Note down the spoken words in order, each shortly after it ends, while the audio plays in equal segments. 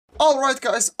Alright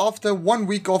guys, after 1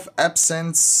 week of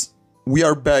absence, we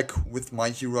are back with My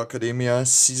Hero Academia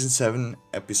Season 7,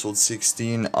 Episode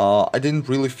 16. I didn't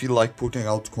really feel like putting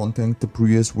out content the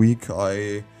previous week.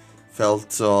 I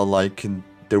felt like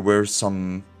there were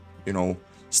some,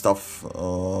 stuff,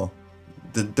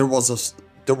 there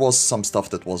was some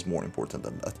stuff that was more important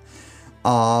than that.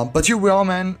 But here we are,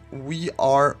 man. We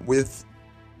are with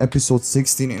Episode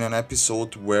 16 in an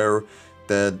episode where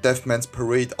the Deathman's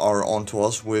Parade are onto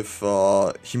us with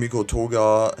Himiko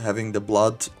Toga having the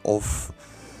blood of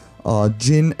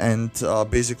Jin and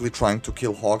basically trying to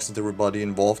kill Hawks and everybody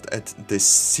involved at this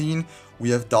scene. We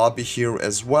have Darby here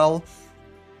as well.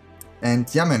 And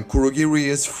yeah, man, Kurogiri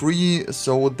is free,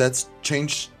 so that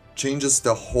changes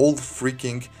the whole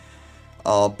freaking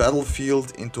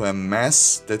battlefield into a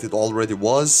mess that it already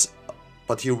was.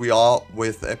 But here we are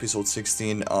with episode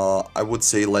 16. I would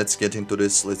say let's get into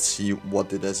this, let's see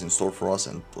what it has in store for us,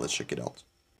 and let's check it out.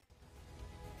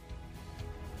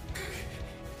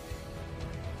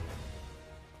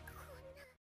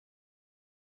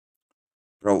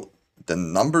 Bro, the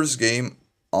numbers game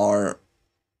are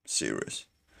serious.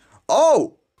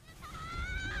 Oh!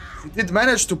 He did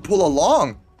manage to pull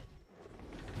along.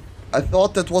 I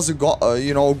thought that was a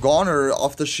goner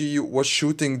after she was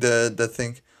shooting the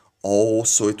thing. Oh,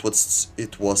 so it was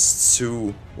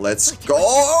Tsu. Let's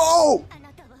go!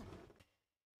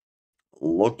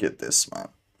 Look at this, man.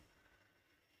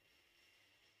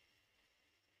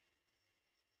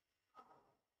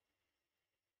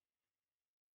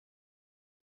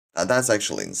 That's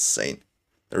actually insane.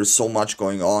 There's so much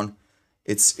going on.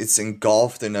 It's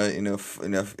engulfed in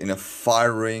a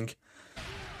fire ring.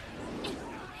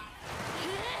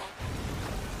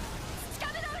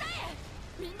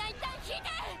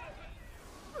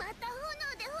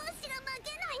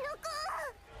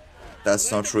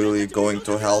 That's not really going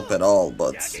to help at all,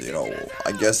 but,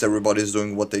 I guess everybody's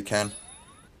doing what they can.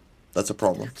 That's a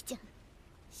problem.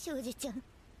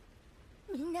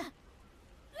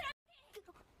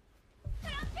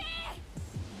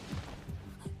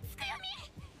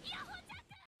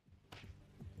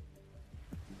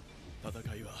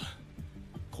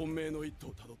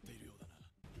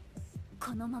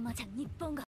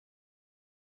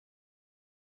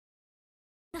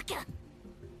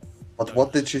 But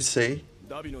what did she say?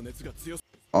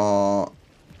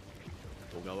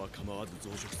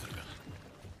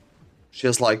 She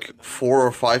has like 4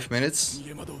 or 5 minutes.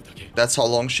 That's how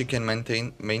long she can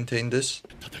maintain this.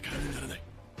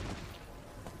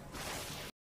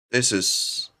 This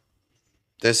is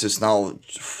now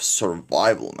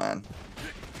survival, man.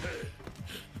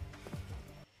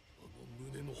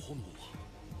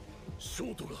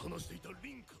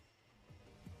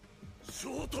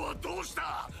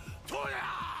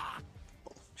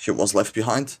 She was left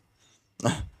behind.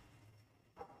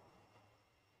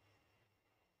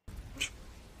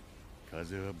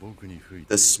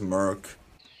 The smirk.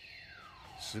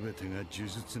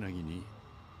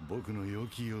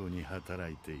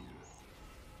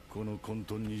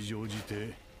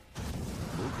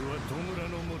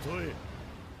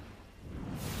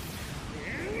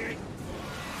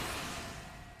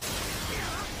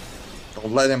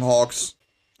 Don't let him, Hawks.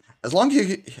 As long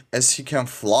as he can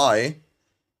fly,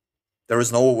 there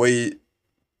is no way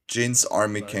Jin's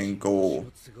army can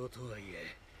go.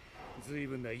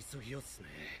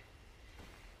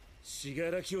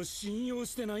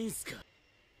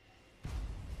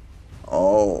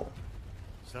 Oh.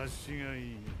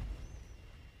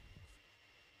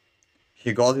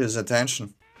 He got his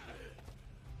attention.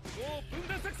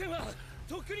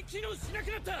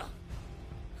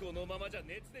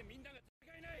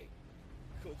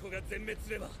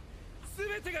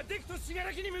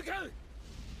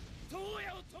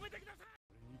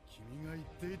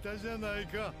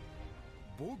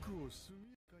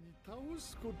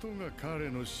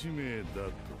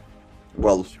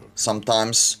 Well,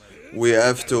 sometimes we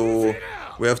have to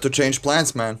change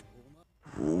plans, man.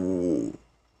 Ooh.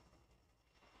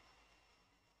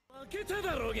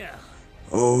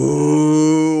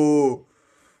 Oh.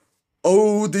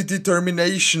 Oh, the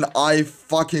determination. I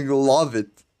fucking love it.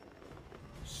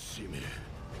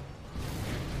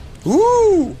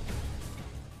 Woo!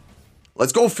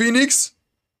 Let's go, Phoenix!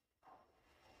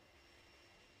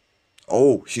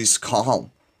 Oh, he's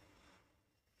calm.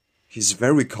 He's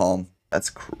very calm. That's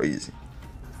crazy.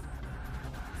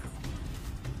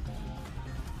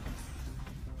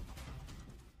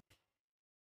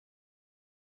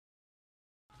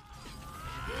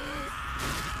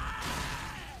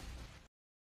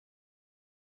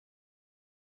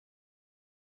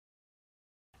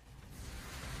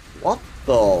 What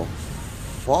the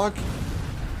fuck?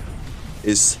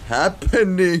 is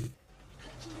happening?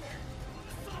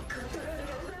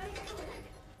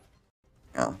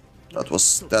 Yeah, that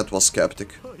was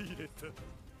skeptic.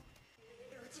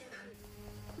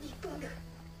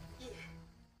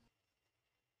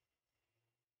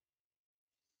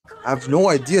 I have no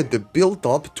idea the build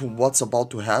up to what's about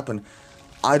to happen.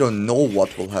 I don't know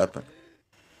what will happen.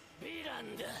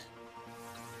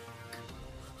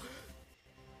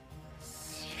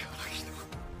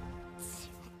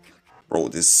 Bro,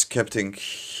 this skeptic,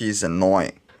 he's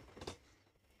annoying.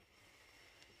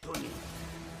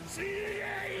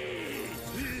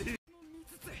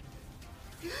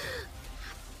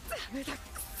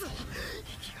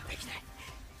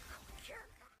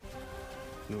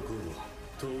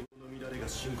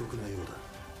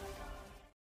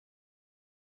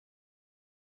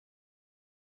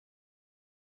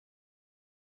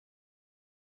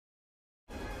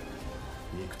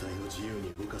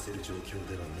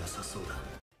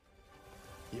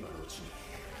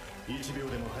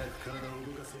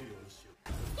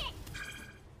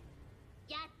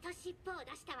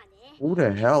 Who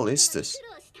the hell is this?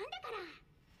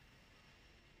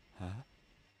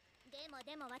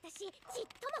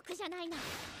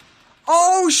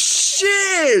 Oh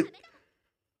shit!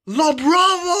 La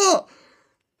Brava!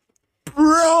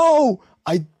 Bro!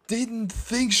 I didn't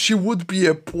think she would be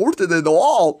imported at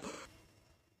all!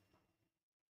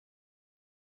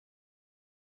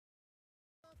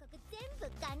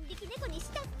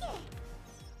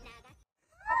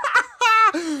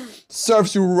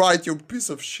 Serves you right, you piece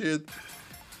of shit.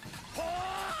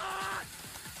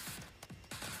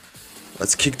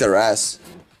 Let's kick their ass.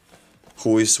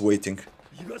 Who is waiting?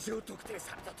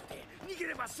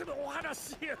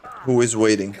 Who is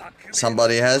waiting?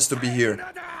 Somebody has to be here.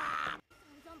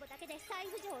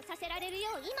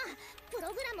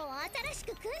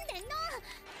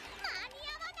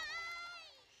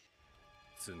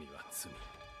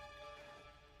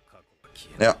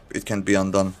 Yeah, it can be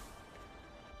undone.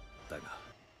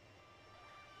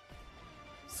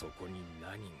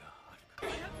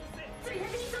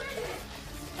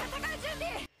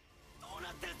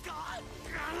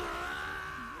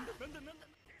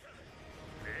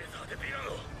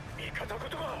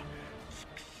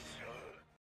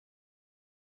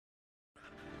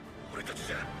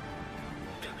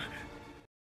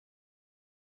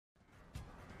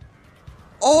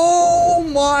 Oh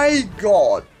my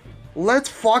god! Let's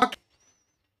fuck.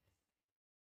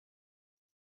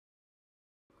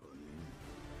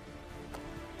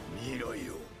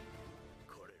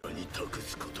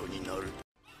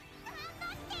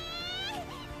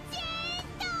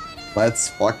 Let's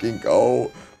fucking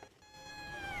go.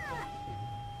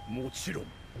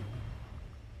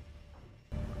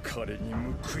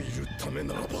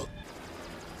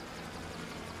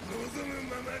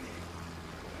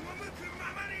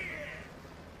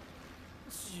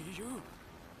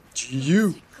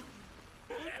 GU.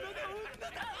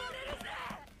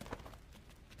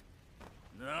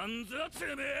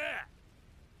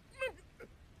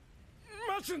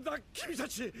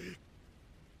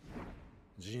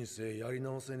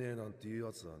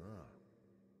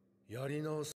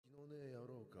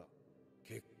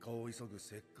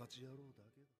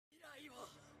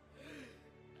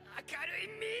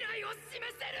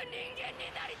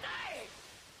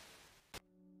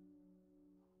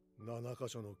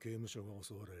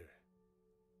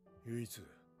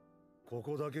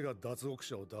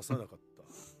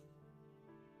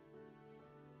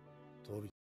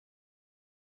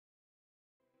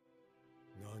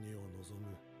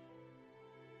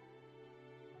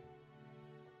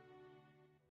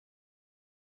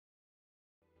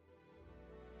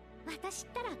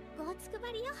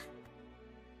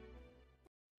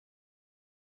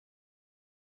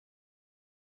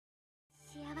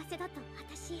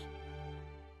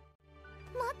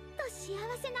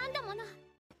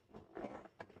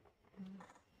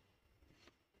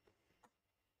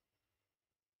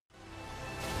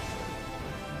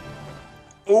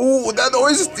 Oh, that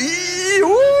OSD!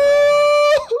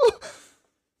 Ooh!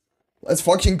 Let's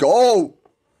fucking go!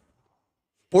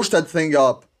 Push that thing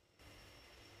up.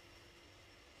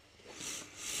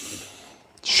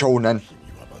 Shonen.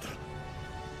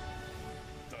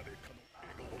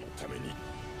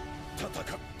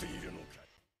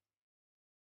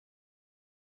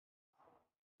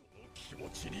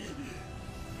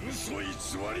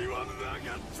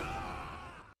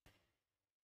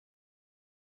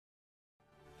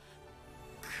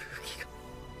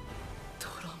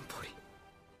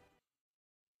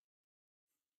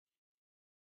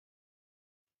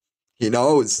 He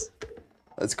knows.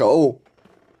 Let's go.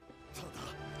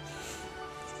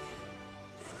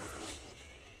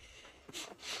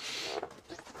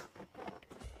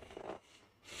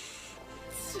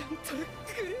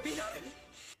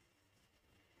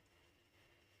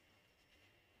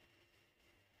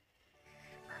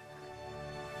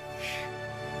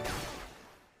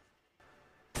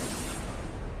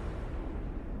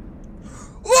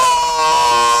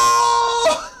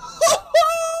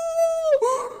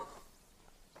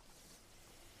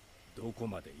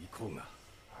 Toga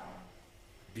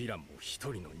ヴィランも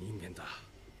一人の人間だ。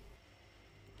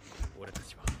俺た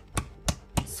ちは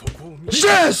そこを見ていけ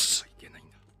ないん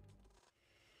だ。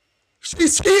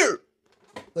She's here!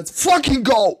 Let's fucking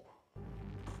go!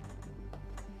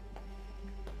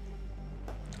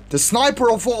 The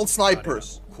sniper of all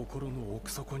snipers. 心の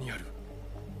奥底にある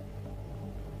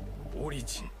オリ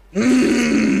ジン。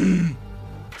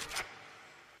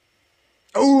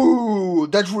Ooh,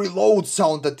 that reload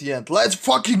sound at the end. Let's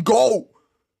fucking go!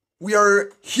 We are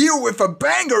here with a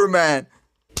banger, man!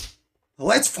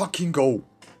 Let's fucking go!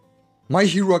 My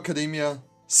Hero Academia,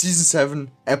 Season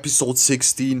 7, Episode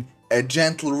 16. A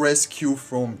gentle rescue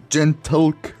from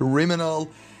gentle criminal.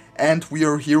 And we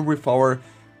are here with our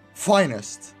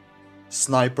finest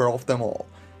sniper of them all.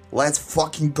 Let's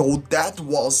fucking go. That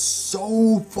was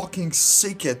so fucking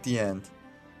sick at the end.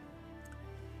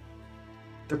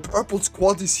 The purple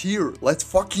squad is here. Let's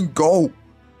fucking go.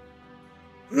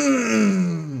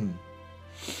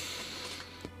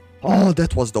 Oh,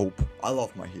 that was dope. I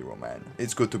love my hero, man.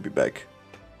 It's good to be back.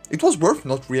 It was worth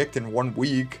not reacting 1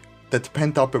 week. That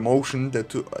pent up emotion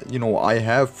that, you know, I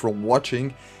have from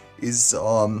watching is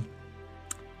all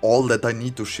that I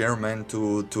need to share, man,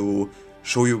 to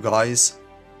show you guys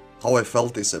how I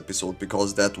felt this episode,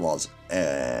 because that was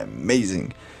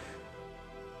amazing.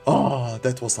 Oh,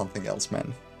 that was something else,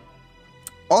 man.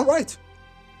 Alright.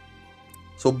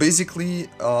 So basically,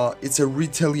 it's a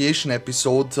retaliation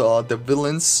episode. The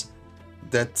villains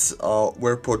that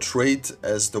were portrayed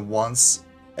as the ones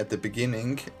at the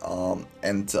beginning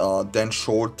and then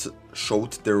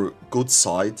showed their good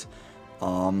side,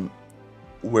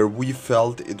 where we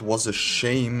felt it was a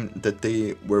shame that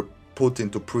they were put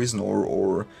into prison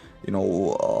or you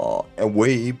know,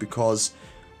 away because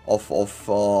of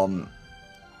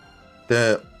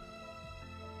the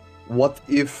what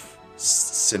if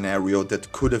scenario that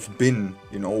could have been,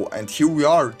 you know. And here we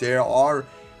are. There are,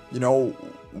 you know,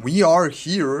 we are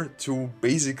here to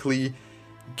basically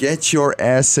get your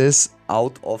asses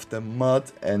out of the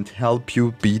mud and help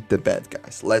you beat the bad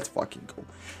guys. Let's fucking go.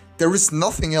 There is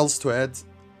nothing else to add.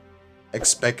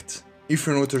 Expect, if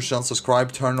you're new to the channel,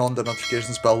 subscribe, turn on the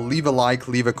notifications bell, leave a like,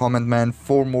 leave a comment, man,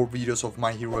 for more videos of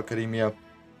My Hero Academia.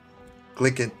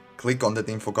 Click on that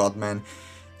info card, man.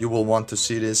 You will want to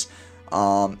see this.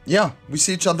 Yeah, we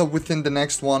see each other within the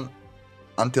next one.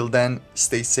 Until then,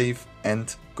 stay safe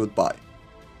and goodbye.